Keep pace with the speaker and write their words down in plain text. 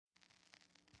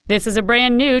This is a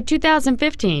brand new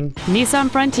 2015 Nissan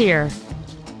Frontier.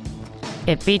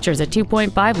 It features a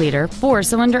 2.5-liter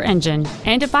four-cylinder engine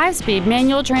and a 5-speed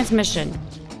manual transmission.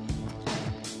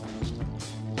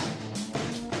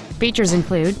 Features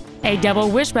include a double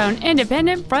wishbone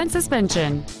independent front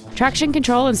suspension, traction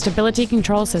control and stability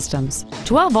control systems,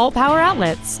 12-volt power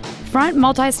outlets, front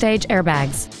multi-stage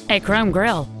airbags, a chrome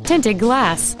grille, tinted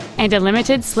glass, and a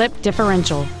limited slip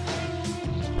differential.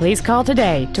 Please call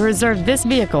today to reserve this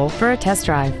vehicle for a test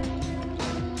drive.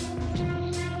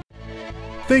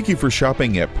 Thank you for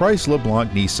shopping at Price LeBlanc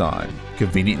Nissan,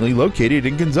 conveniently located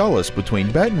in Gonzales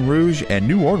between Baton Rouge and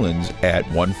New Orleans at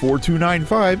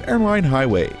 14295 Airline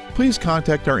Highway. Please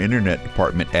contact our internet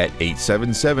department at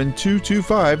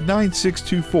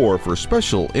 877-225-9624 for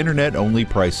special internet-only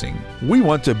pricing. We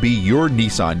want to be your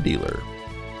Nissan dealer.